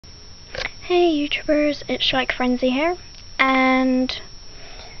Hey YouTubers, it's Strike Frenzy here, and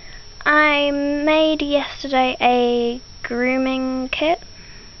I made yesterday a grooming kit,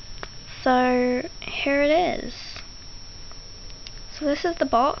 so here it is. So this is the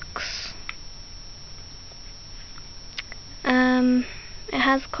box. It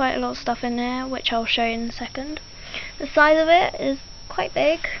has quite a lot of stuff in there, which I'll show you in a second. The size of it is quite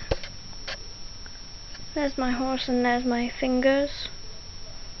big. There's my horse and there's my fingers.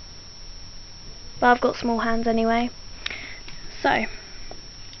 But I've got small hands anyway. So,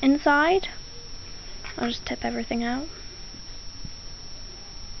 inside, I'll just tip everything out.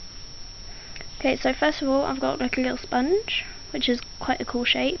 Okay, so first of all, I've got like a little sponge, which is quite a cool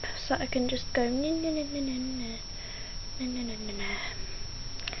shape, so I can just go.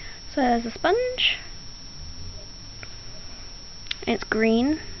 So there's a sponge. It's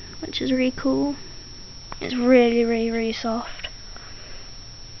green, which is really cool. It's really soft.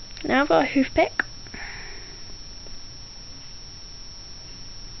 Now I've got a hoof pick.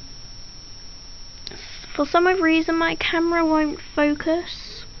 For some reason my camera won't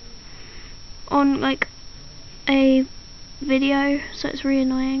focus on like a video, so it's really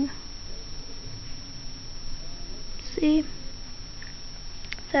annoying. See?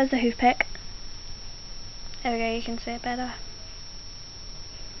 There's the hoof pick. There we go, you can see it better.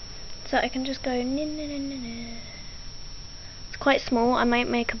 So I can just go. It's quite small, I might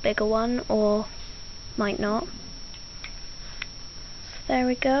make a bigger one or might not. So there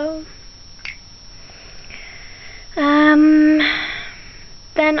we go.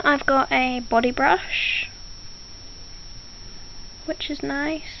 Then I've got a body brush, which is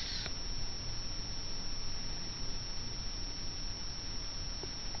nice.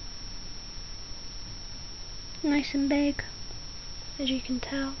 Nice and big, as you can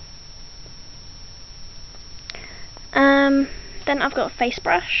tell. Then I've got a face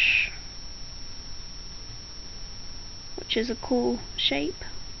brush, which is a cool shape.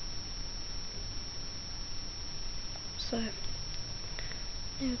 So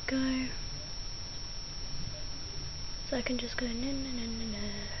there we go. So I can just go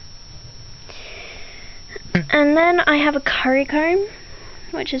And then I have a curry comb,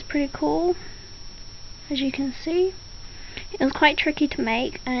 which is pretty cool, as you can see. It was quite tricky to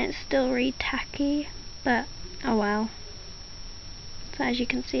make and it's still really tacky, but oh well. So as you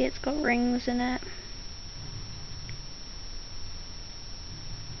can see, it's got rings in it.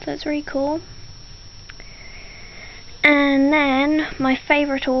 So it's really cool. And then my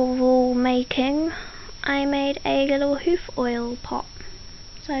favourite of all making, I made a little hoof oil pot.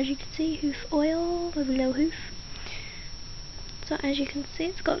 So as you can see, hoof oil with a little hoof. So as you can see,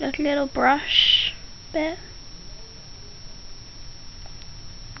 it's got like a little brush bit.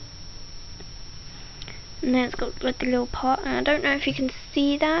 And then it's got like a little pot, and I don't know if you can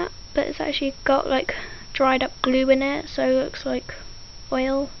see that, but it's actually got like dried up glue in it, so it looks like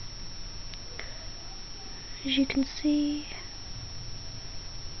oil, as you can see.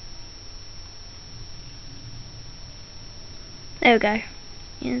 There we go.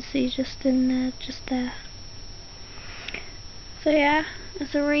 You can see just in there, just there. So yeah,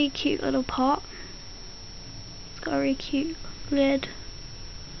 it's a really cute little pot. It's got a really cute lid.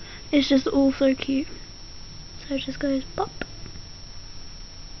 It's just all so cute. So it just goes pop.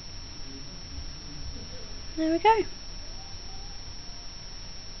 There we go.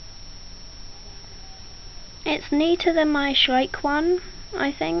 It's neater than my Shrike one,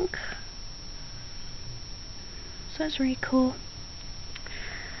 I think. So it's really cool.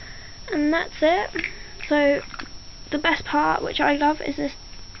 And that's it. So the best part, which I love, is this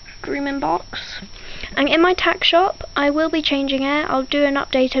grooming box. And in my tack shop, I will be changing it. I'll do an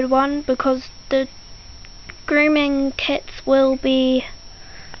updated one because the grooming kits will be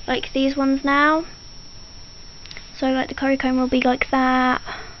like these ones now. So like the curry comb will be like that.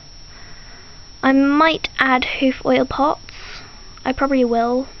 I might add hoof oil pots. I probably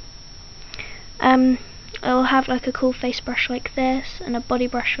will. I'll have like a cool face brush like this and a body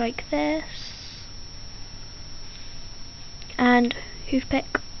brush like this and hoof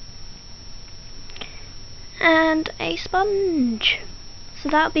pick and a sponge. So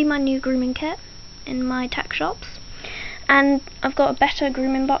that'll be my new grooming kit in my tack shops. And I've got a better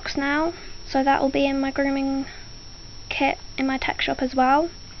grooming box now, so that will be in my grooming kit in my tack shop as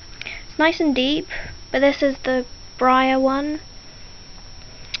well. It's nice and deep, but this is the breyer one.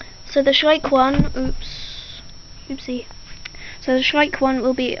 So the Shrike one, oopsie. So the Shrike one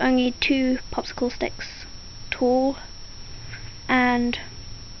will be only 2 popsicle sticks tall, and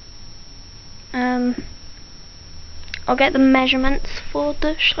I'll get the measurements for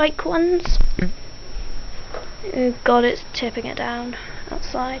the Shrike ones. Oh god, it's tipping it down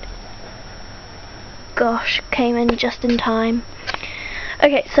outside. gosh, came in just in time.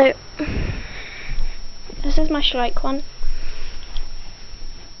 Okay, so this is my Shrike one.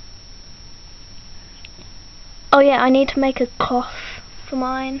 Oh yeah, I need to make a cloth for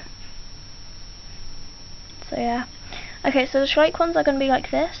mine. So yeah. Okay, so the Shrike ones are going to be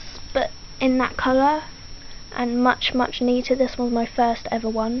like this, but in that colour, and much, much neater. This was my first ever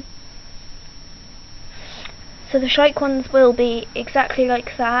one. So the Shrike ones will be exactly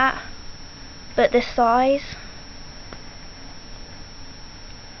like that, but this size.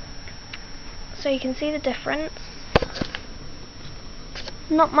 So you can see the difference.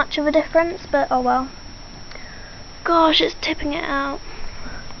 Not much of a difference, but oh well. Gosh, it's tipping it out.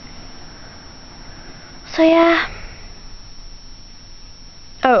 So yeah.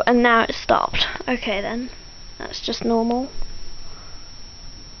 Oh, and now it's stopped. Okay then. That's just normal.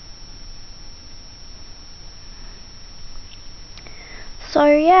 So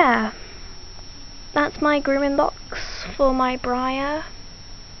yeah. That's my grooming box for my breyer.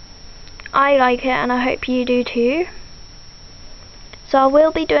 I like it and I hope you do too. So I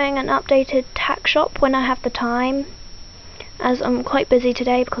will be doing an updated tack shop when I have the time, as I'm quite busy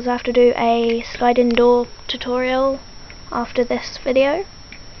today because I have to do a sliding door tutorial after this video.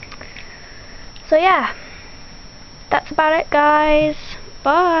 So yeah, that's about it guys.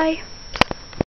 Bye.